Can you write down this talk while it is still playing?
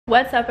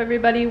What's up,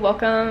 everybody?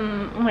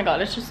 Welcome. Oh my god,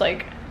 it's just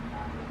like,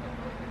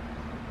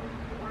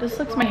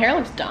 my hair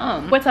looks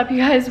dumb. What's up, you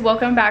guys?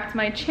 Welcome back to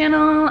my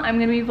channel. I'm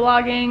gonna be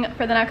vlogging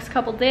for the next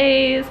couple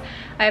days.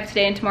 I have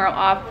today and tomorrow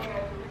off,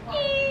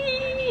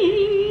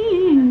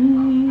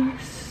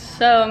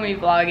 so I'm gonna be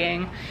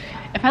vlogging.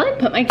 If I like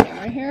put my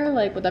camera here,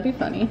 like, would that be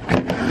funny?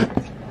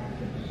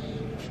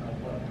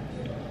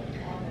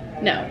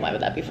 No, why would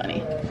that be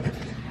funny?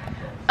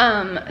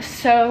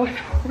 So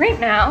right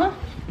now,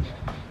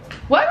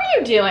 what are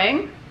you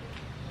doing?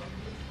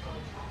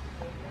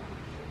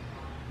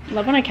 I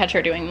love when I catch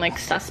her doing like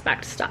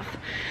suspect stuff.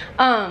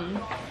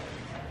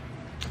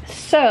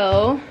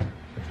 So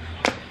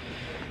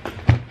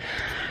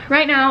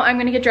right now I'm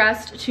gonna get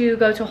dressed to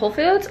go to Whole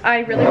Foods. I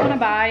really want to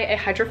buy a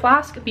Hydro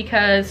Flask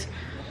because,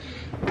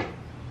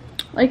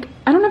 like,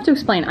 I don't have to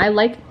explain. I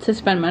like to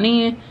spend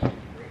money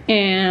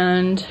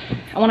and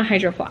I want a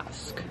Hydro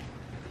Flask.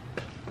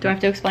 Do I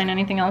have to explain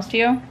anything else to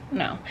you?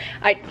 No.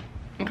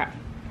 Okay.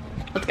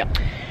 Let's go.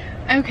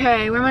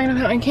 Okay, where am I gonna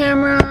put my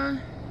camera?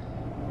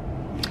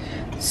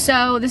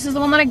 So this is the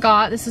one that I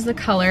got. This is the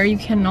color. You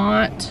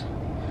cannot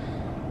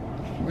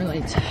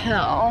really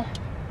tell.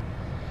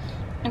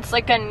 It's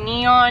like a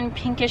neon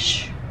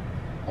pinkish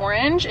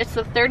orange. It's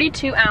the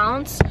 32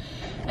 ounce.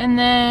 And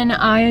then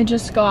I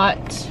just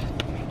got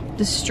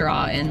the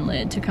straw and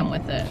lid to come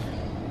with it.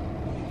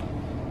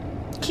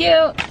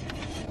 Cute.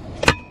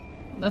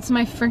 That's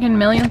my freaking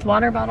millionth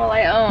water bottle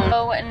I own.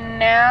 So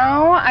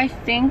now I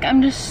think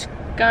I'm just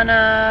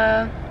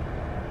gonna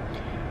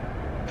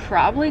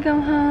probably go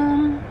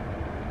home.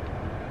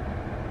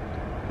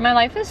 My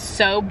life is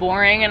so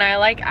boring and I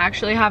like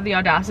actually have the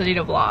audacity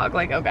to vlog.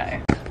 Like,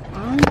 okay.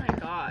 Oh my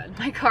god.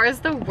 My car is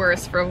the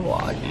worst for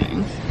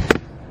vlogging.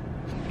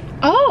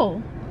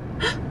 Oh!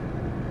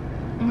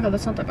 Oh my god,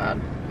 that's not that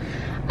bad.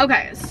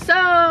 Okay,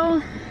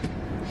 so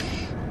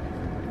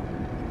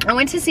I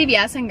went to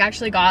CVS and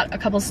actually got a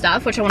couple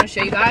stuff, which I want to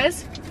show you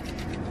guys.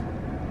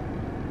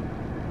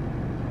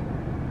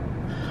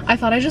 I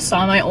thought I just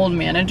saw my old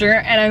manager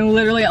and I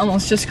literally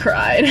almost just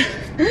cried.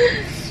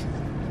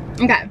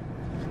 Okay.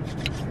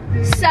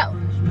 So,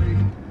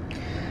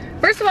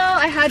 first of all,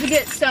 I had to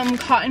get some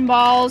cotton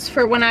balls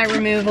for when I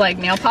remove like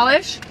nail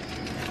polish.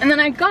 And then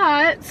I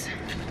got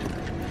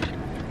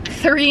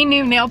 3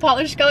 new nail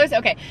polish colors.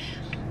 Okay,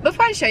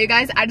 before I show you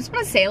guys, I just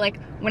want to say, like,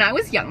 when I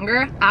was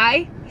younger,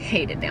 I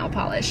hated nail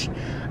polish.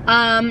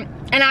 And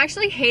I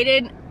actually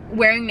hated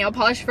wearing nail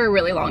polish for a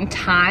really long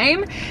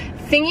time.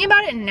 Thinking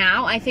about it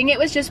now, I think it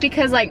was just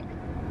because, like,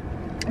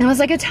 I was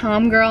like a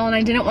tom girl and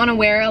I didn't want to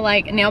wear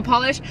like nail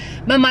polish,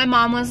 but my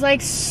mom was like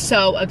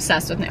so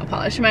obsessed with nail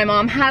polish. My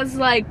mom has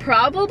like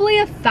probably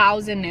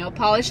 1,000 nail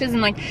polishes,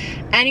 and like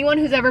anyone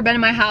who's ever been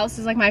in my house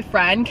is like my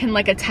friend can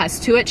like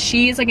attest to it.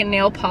 She's like a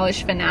nail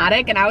polish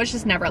fanatic and I was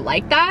just never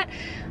like that.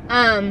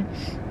 And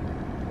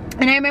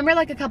I remember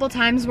like a couple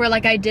times where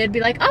like I did be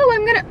like,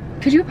 oh,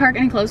 could you park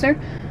any closer?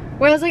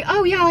 Where I was like,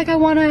 oh yeah, like I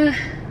want to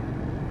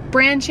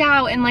branch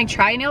out and like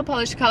try nail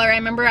polish color. I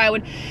remember I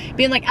would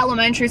be in like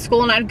elementary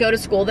school and I'd go to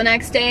school the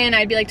next day and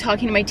I'd be like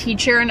talking to my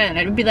teacher and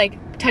I'd be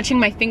like touching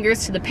my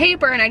fingers to the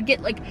paper and I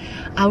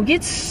would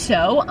get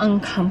so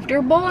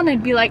uncomfortable and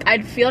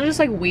I'd feel just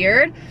like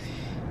weird.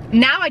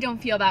 Now I don't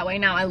feel that way.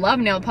 Now I love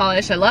nail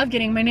polish. I love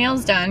getting my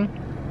nails done.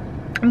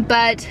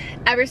 But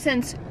ever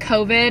since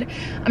COVID,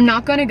 I'm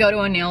not going to go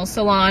to a nail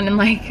salon, and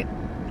like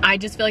I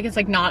just feel like it's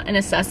like not a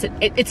necessity.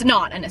 It's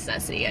not a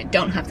necessity. I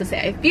don't have to say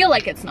I feel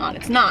like it's not.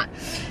 It's not.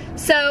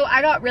 So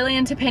I got really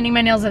into painting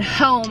my nails at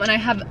home, and I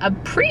have a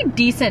pretty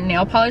decent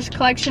nail polish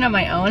collection of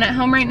my own at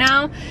home right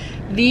now.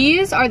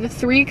 These are the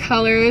 3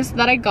 colors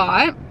that I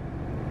got.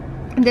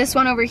 This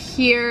one over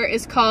here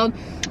is called,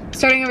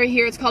 starting over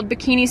here, it's called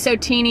Bikini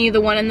Sotini. The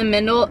one in the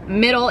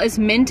middle is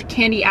Mint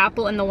Candy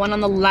Apple, and the one on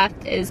the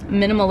left is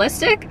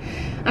Minimalistic.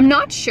 I'm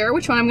not sure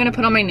which one I'm gonna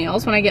put on my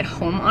nails when I get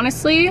home,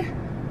 honestly.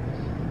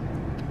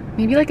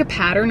 Maybe like a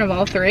pattern of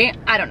all 3.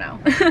 I don't know.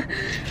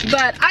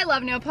 But I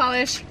love nail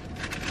polish.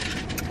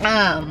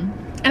 And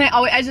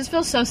I just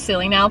feel so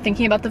silly now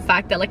thinking about the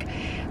fact that like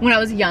when I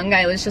was young,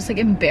 I was just like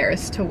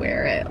embarrassed to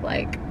wear it.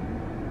 Like,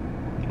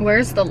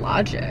 where's the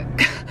logic?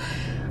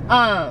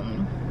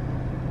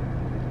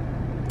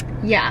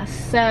 Yeah,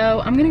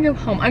 so I'm gonna go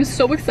home. I'm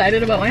so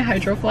excited about my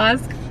Hydro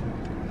Flask.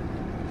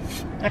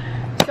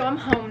 So I'm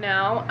home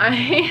now.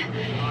 I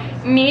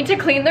need to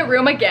clean the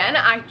room again.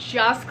 I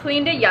just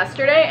cleaned it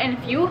yesterday, and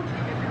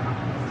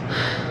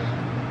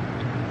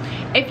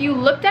if you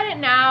looked at it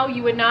now,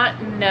 you would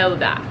not know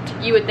that.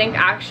 You would think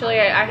actually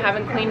I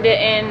haven't cleaned it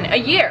in a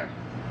year.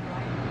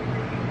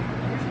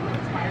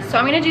 So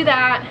I'm gonna do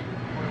that,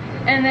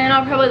 and then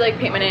I'll probably like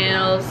paint my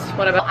nails,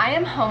 whatever. I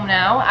am home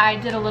now. I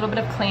did a little bit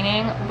of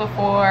cleaning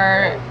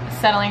before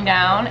settling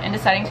down and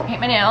deciding to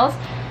paint my nails.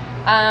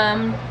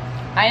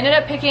 I ended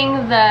up picking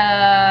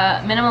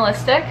the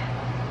Minimalistic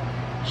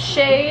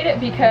shade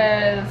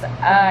because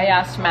I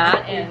asked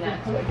Matt and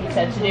that's what he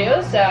said to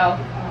do, so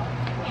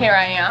here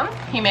I am.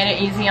 He made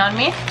it easy on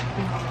me.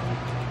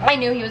 I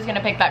knew he was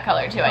gonna pick that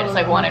color too. I just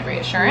like wanted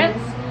reassurance.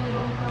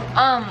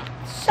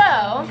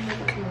 So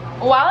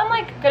while I'm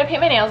like gonna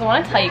paint my nails, I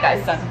want to tell you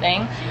guys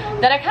something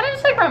that I kind of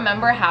just like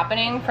remember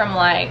happening from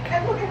like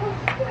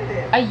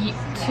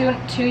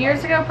two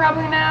years ago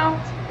probably now,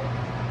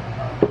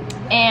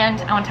 and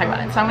I want to talk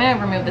about it. So I'm gonna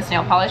remove this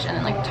nail polish and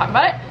then like talk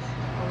about it.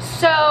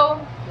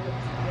 So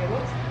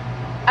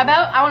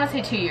about, I want to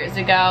say 2 years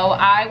ago,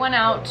 I went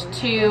out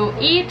to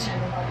eat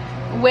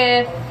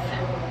with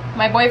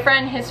my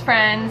boyfriend, his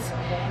friends,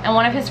 and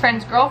one of his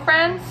friend's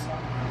girlfriends,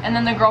 and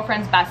then the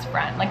girlfriend's best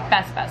friend, like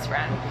best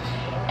friend.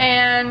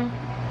 And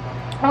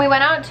we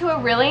went out to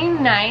a really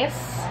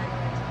nice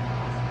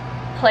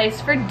place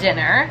for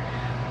dinner,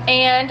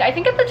 and I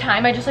think at the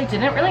time I just like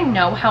didn't really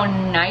know how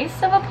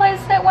nice of a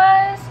place it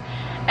was,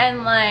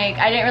 and like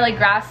I didn't really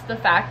grasp the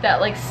fact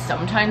that like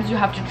sometimes you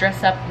have to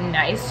dress up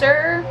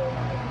nicer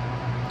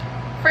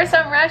for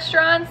some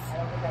restaurants,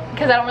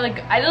 because I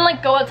didn't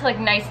like go out to like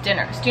nice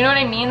dinners, do you know what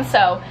I mean?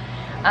 So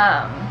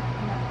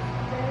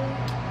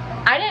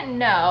I didn't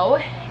know,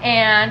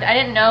 and I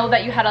didn't know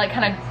that you had to like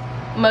kind of,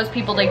 most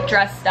people like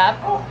dressed up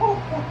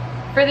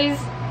for these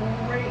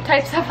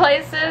types of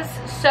places.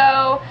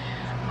 So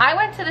I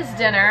went to this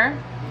dinner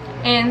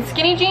in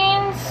skinny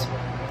jeans,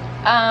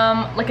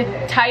 like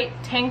a tight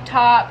tank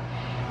top,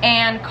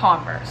 and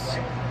Converse.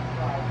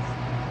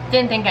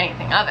 Didn't think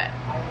anything of it.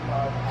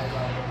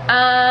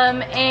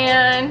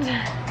 And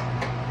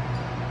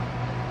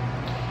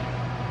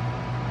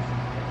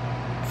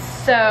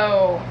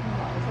so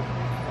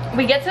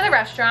we get to the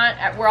restaurant,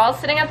 we're all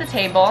sitting at the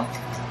table,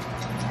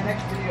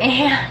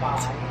 and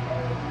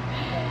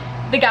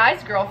the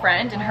guy's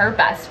girlfriend and her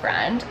best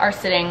friend are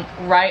sitting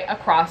right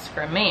across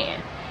from me.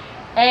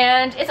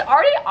 And it's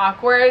already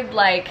awkward,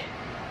 like,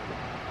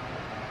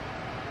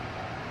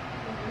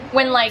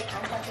 when like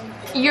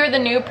you're the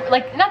new,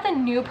 like not the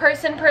new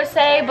person per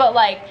se, but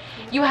like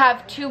you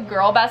have two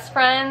girl best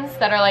friends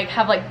that are like,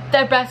 have like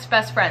their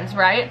best friends,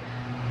 right?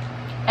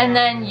 And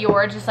then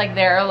you're just like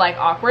there like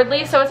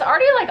awkwardly, so it's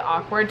already like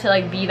awkward to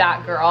like be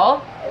that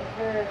girl.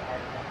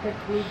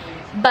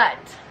 But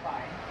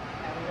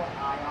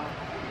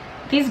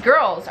these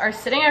girls are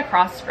sitting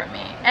across from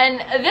me,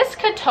 and this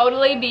could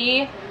totally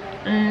be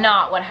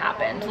not what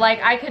happened.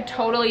 Like I could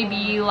totally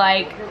be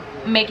like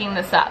making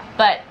this up,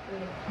 but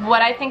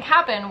what I think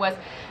happened was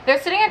they're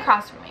sitting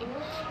across from me,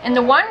 and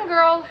the one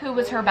girl who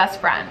was her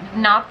best friend,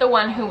 not the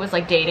one who was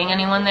like dating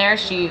anyone there,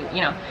 she,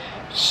 you know,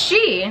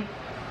 she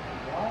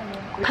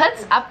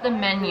puts up the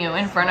menu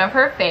in front of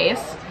her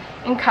face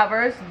and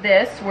covers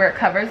this where it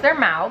covers their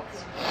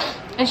mouths,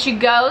 and she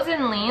goes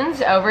and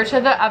leans over to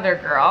the other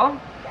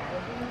girl,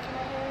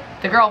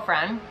 the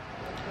girlfriend,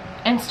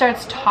 and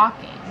starts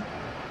talking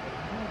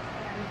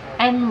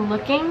and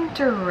looking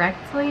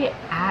directly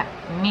at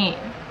me.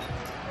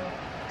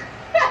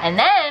 And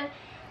then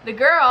the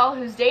girl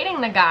who's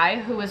dating the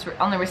guy, who was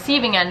on the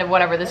receiving end of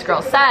whatever this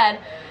girl said,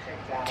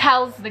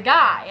 tells the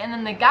guy, and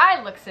then the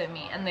guy looks at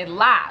me and they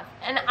laugh.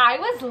 And I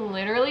was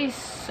literally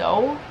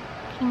so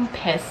fucking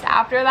pissed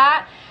after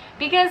that,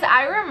 because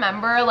I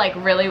remember like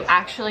really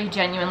actually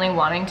genuinely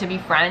wanting to be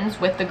friends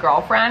with the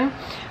girlfriend,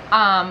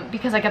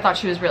 because like I thought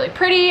she was really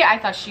pretty, I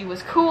thought she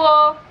was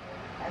cool.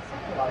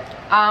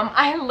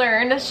 I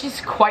learned that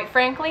she's quite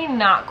frankly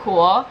not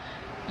cool.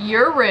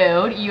 You're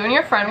rude. You and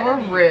your friend were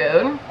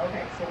rude.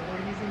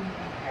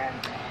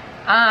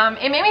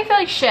 It made me feel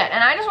like shit,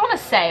 and I just want to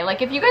say,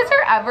 like, if you guys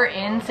are ever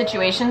in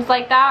situations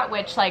like that,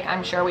 which like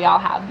I'm sure we all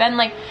have been,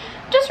 like,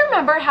 just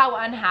remember how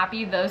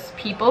unhappy those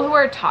people who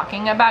are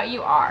talking about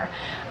you are.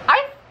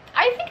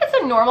 I think it's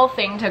a normal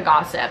thing to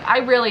gossip. I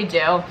really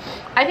do.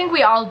 I think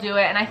we all do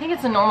it, and I think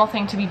it's a normal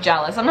thing to be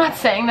jealous. I'm not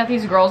saying that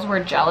these girls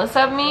were jealous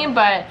of me,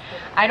 but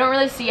I don't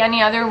really see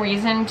any other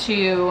reason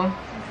to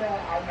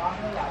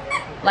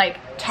like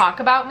talk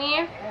about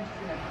me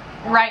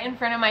right in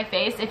front of my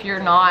face if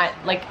you're not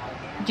like,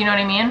 do you know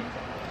what I mean?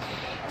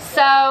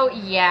 So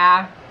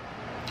yeah,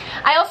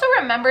 I also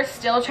remember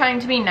still trying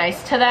to be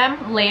nice to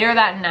them later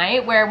that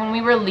night, where when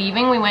we were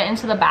leaving we went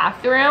into the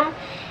bathroom,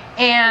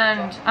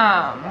 and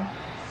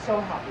so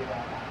happy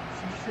about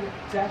that. So you should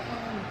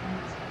definitely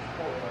use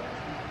photos.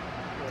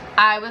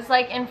 I was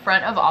like in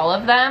front of all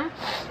of them,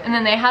 and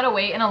then they had to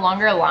wait in a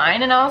longer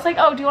line, and I was like,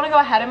 oh, do you want to go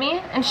ahead of me?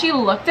 And she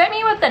looked at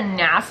me with the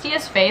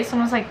nastiest face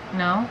and was like,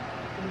 no.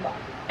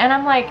 And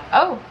I'm like,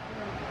 oh,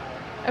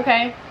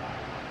 okay.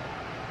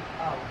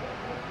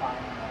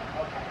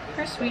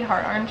 You're a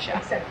sweetheart, aren't you?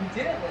 Except you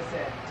didn't listen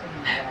to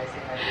me when I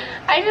say my name.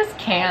 I just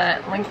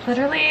can't, like,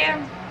 literally,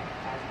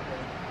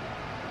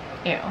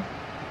 ew.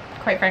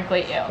 Quite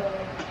frankly, ew.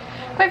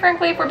 Quite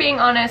frankly, if we're being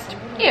honest,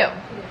 ew.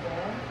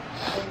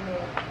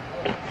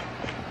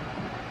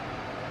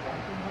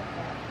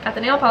 At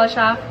the nail polish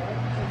shop.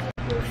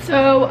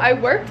 So I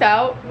worked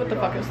out. What the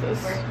fuck is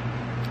this?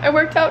 I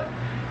worked out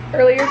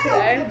earlier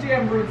today. The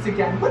damn roots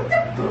again. What the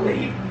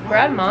bleep?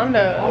 Brad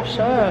Mondo,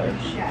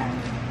 shush.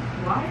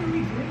 Why are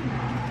you doing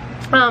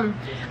that?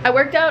 I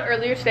worked out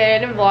earlier today. I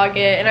didn't vlog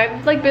it, and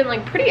I've like been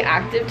like pretty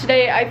active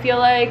today. I feel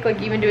like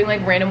even doing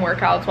like random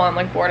workouts while I'm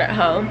like bored at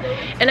home.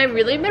 And I've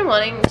really been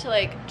wanting to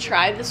like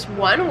try this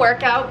one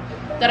workout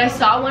that I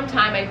saw one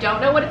time. I don't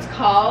know what it's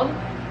called,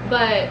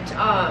 but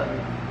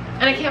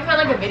and I can't find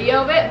like a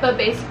video of it, but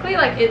basically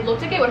like it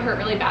looked like it would hurt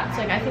really bad.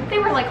 So like I think they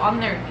were like on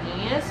their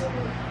knees,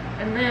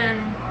 and then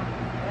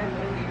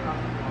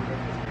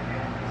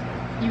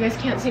you guys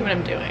can't see what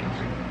I'm doing.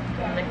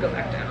 And then go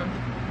back down.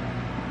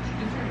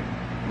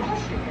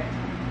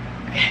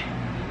 Okay.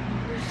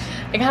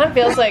 It kind of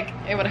feels like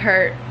it would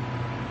hurt.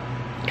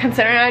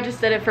 Considering I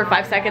just did it for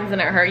 5 seconds and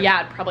it hurt.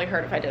 Yeah, it'd probably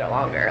hurt if I did it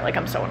longer. Like,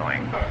 I'm so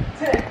annoying.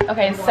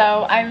 Okay,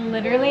 so I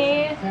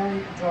literally,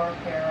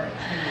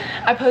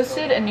 I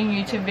posted a new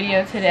YouTube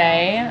video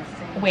today.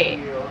 Wait.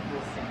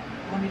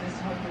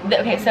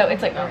 Okay, so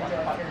it's like,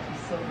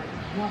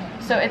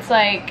 so it's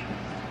like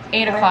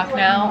 8 o'clock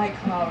now.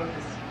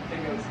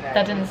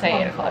 That didn't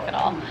say 8 o'clock at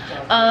all.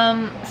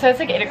 So it's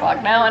like 8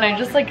 o'clock now, and I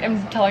just like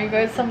am telling you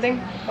guys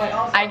something.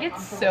 I get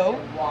so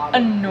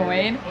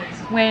annoyed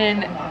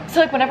when, so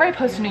like whenever I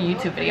post a new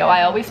YouTube video,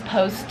 I always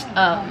post it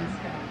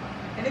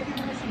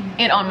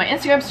on my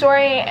Instagram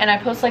story, and I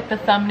post like the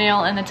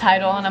thumbnail and the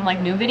title, and I'm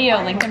like, new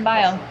video, link in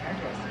bio.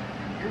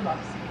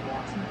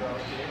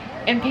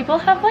 And people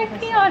have like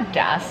the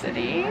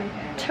audacity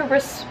to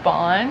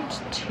respond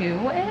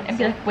to it and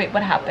be like, wait,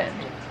 what happened?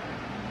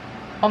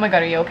 Oh my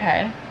god, are you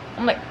okay?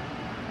 I'm like,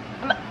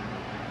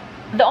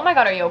 the oh my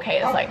god, are you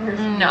okay? It's like,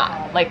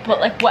 nah. Like, but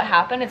like what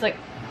happened? It's like,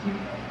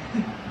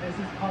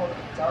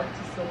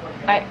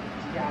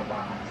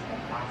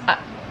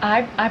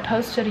 I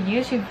posted a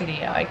YouTube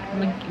video. Like,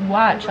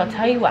 watch, I'll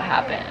tell you what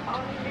happened.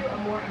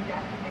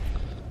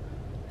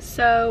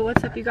 So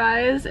what's up, you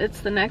guys?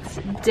 It's the next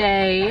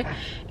day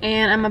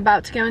and I'm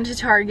about to go into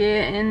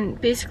Target and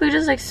basically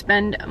just like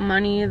spend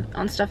money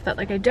on stuff that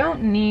like I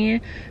don't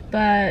need,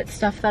 but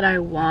stuff that I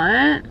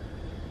want.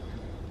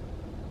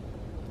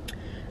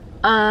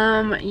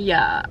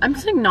 Yeah, I'm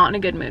just like not in a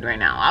good mood right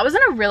now. I was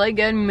in a really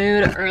good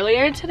mood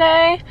earlier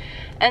today,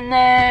 and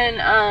then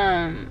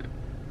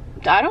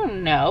I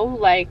don't know,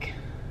 like,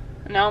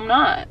 no, I'm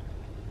not.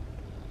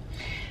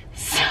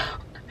 So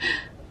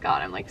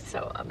god, I'm like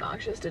so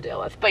obnoxious to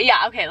deal with. But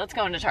yeah, okay, let's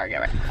go into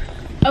Target. Right?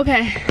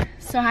 Okay,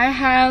 so I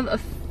have a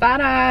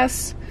fat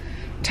ass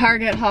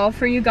Target haul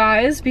for you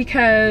guys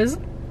because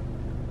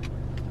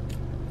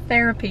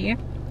therapy.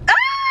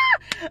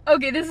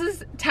 Okay, this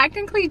is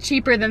technically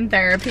cheaper than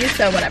therapy,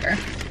 so whatever.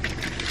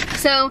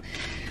 So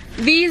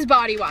these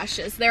body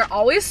washes, they're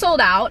always sold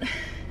out.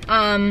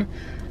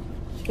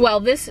 Well,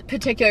 this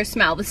particular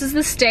smell, this is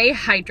the Stay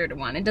Hydrated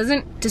one. It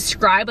doesn't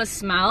describe a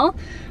smell,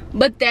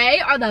 but they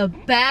are the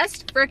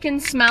best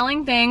freaking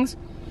smelling things.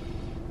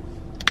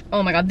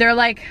 Oh my god, they're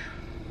like,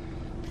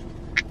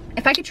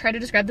 if I could try to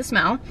describe the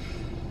smell,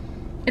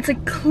 it's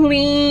like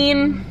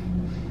clean,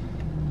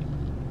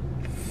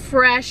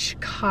 fresh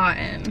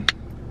cotton.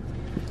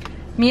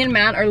 Me and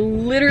Matt are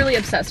literally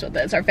obsessed with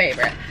it. It's our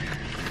favorite.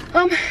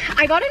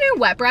 I got a new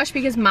wet brush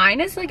because mine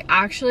is like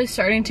actually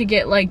starting to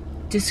get like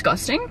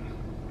disgusting,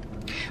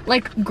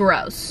 like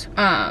gross.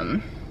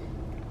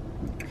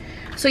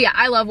 So yeah,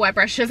 I love wet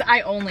brushes.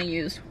 I only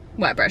use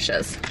wet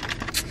brushes.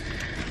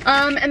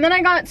 And then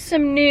I got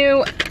some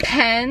new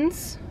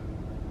pens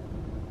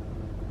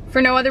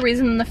for no other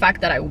reason than the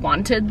fact that I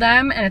wanted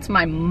them and it's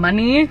my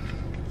money.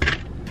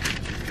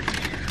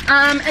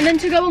 And then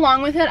to go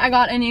along with it, I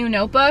got a new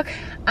notebook.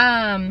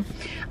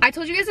 I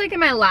told you guys like in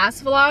my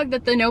last vlog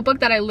that the notebook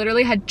that I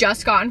literally had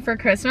just gotten for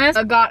Christmas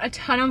got a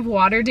ton of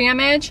water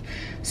damage.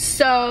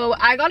 So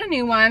I got a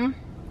new one.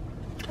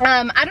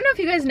 I don't know if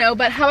you guys know,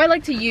 but how I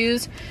like to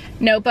use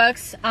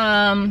notebooks,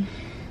 I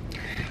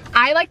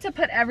like to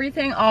put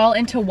everything all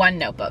into one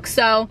notebook.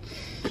 So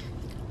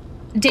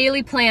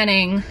daily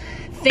planning,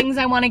 things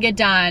I want to get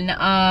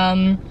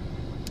done,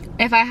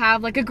 if I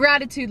have like a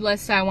gratitude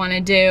list I want to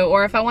do,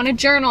 or if I want to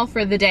journal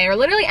for the day, or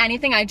literally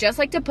anything, I just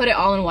like to put it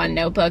all in one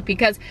notebook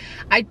because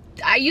I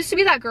used to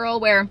be that girl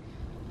where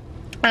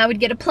I would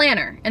get a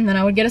planner and then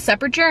I would get a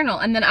separate journal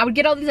and then I would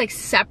get all these like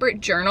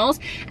separate journals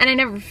and I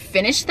never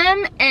finished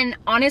them. And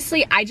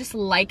honestly, I just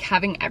like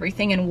having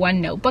everything in one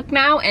notebook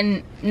now,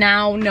 and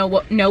now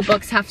no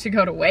notebooks have to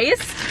go to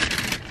waste.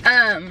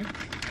 And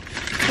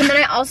then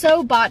I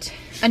also bought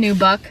a new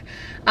book.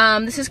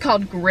 This is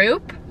called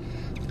Group.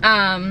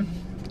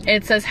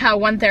 It says how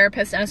one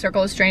therapist and a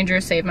circle of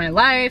strangers saved my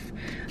life.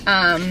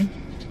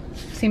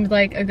 Seems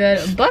like a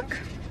good book.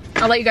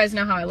 I'll let you guys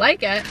know how I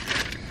like it.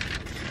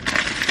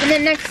 And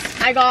then next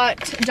I got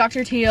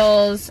Dr.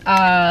 Teal's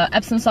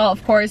Epsom salt,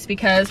 of course,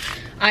 because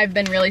I've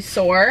been really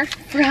sore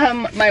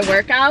from my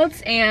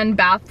workouts, and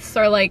baths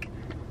are like,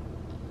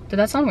 did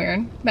that sound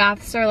weird?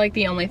 Baths are like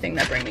the only thing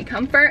that bring me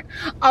comfort.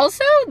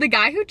 Also, the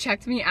guy who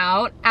checked me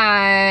out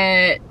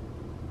at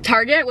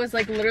Target was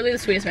like literally the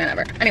sweetest man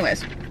ever.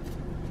 Anyways.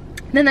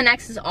 Then the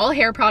next is all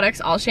hair products,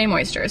 all Shea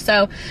Moisture.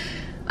 So,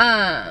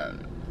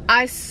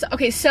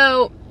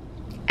 so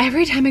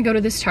every time I go to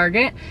this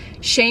Target,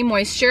 Shea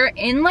Moisture,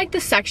 in like the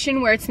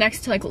section where it's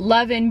next to like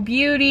Love and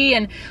Beauty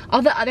and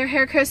all the other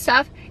hair care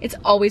stuff, it's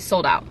always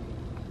sold out.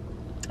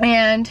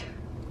 And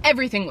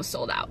everything was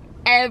sold out.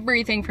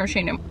 Everything from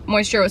Shea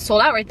Moisture was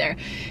sold out right there.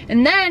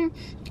 And then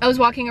I was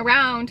walking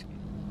around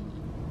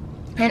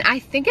And I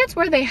think it's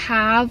where they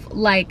have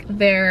like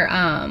their,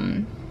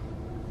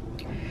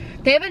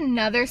 they have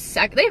another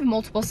they have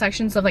multiple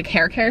sections of like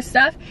hair care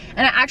stuff,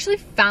 and I actually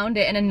found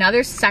it in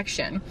another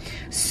section.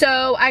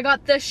 So I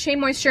got the Shea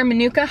Moisture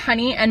Manuka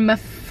Honey and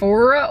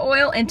Mafura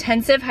Oil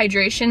Intensive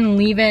Hydration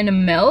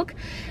Leave-In Milk.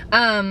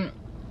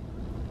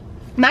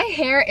 My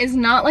hair is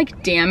not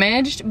like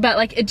damaged, but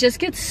like it just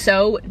gets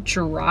so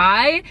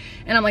dry,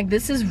 and I'm like,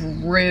 this is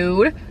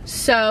rude.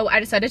 So I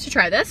decided to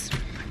try this.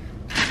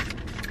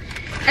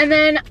 And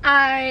then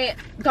I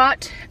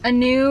got a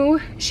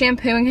new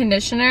shampoo and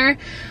conditioner.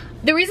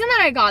 The reason that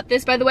I got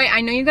this, by the way,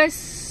 I know you guys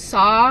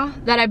saw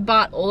that I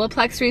bought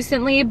Olaplex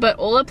recently, but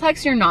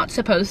Olaplex you're not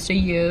supposed to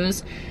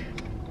use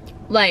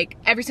like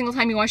every single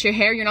time you wash your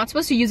hair. You're not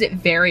supposed to use it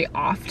very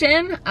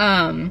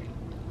often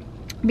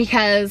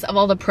because of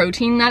all the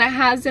protein that it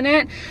has in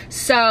it.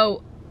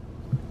 So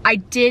I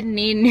did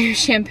need new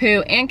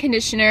shampoo and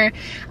conditioner.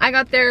 I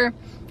got their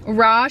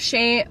Raw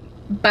Shea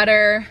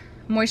Butter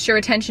Moisture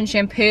Retention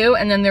Shampoo,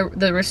 and then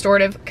the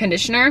restorative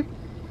conditioner.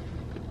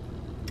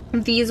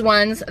 These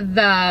ones,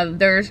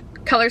 they're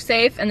color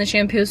safe, and the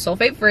shampoo is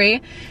sulfate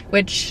free,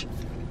 which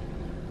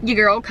your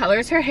girl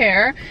colors her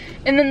hair.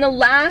 And then the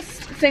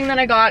last thing that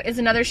I got is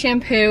another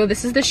shampoo.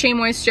 This is the Shea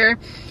Moisture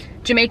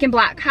Jamaican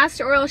Black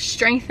Castor Oil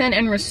Strengthen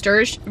and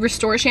Restore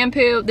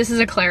Shampoo. This is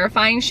a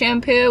clarifying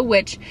shampoo,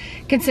 which,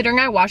 considering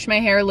I wash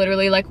my hair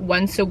literally like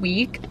once a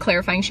week,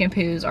 clarifying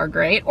shampoos are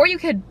great. Or you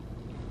could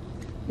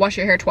wash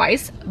your hair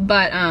twice,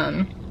 but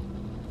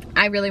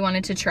I really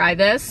wanted to try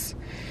this.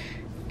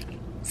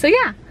 So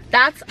yeah,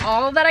 that's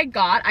all that I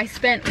got. I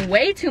spent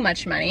way too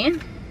much money.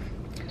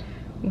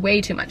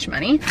 Way too much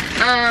money.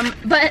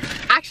 But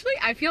actually,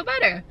 I feel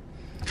better.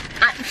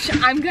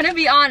 I'm gonna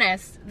be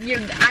honest.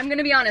 I'm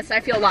gonna be honest, I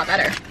feel a lot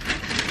better.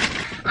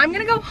 I'm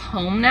gonna go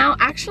home now.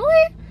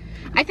 Actually,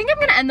 I think I'm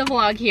gonna end the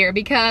vlog here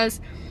because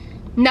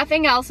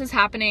nothing else is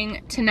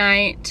happening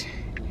tonight.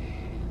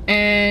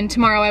 And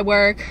tomorrow I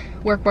work.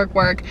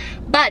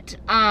 But,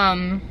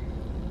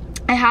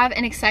 I have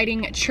an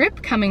exciting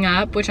trip coming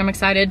up, which I'm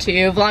excited to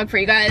vlog for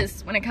you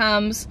guys when it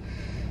comes.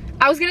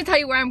 I was gonna tell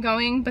you where I'm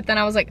going, but then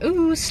I was like,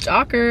 ooh,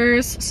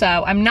 stalkers. So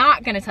I'm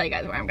not gonna tell you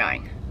guys where I'm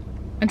going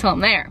until I'm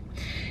there.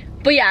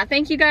 But yeah,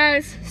 thank you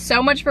guys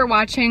so much for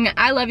watching.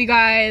 I love you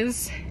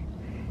guys.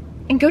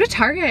 And go to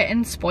Target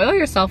and spoil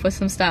yourself with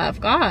some stuff.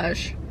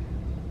 Gosh.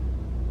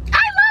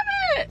 I love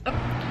it!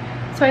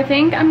 So I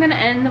think I'm gonna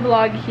end the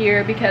vlog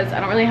here because I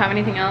don't really have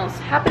anything else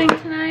happening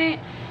tonight.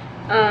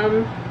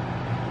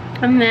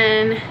 And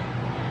then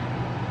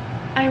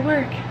I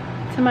work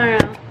tomorrow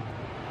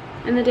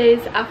and the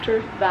days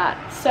after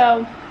that.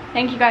 So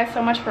thank you guys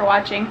so much for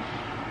watching,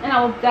 and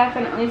I will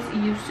definitely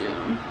see you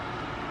soon.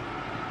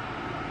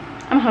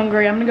 I'm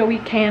hungry. I'm gonna go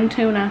eat canned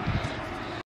tuna.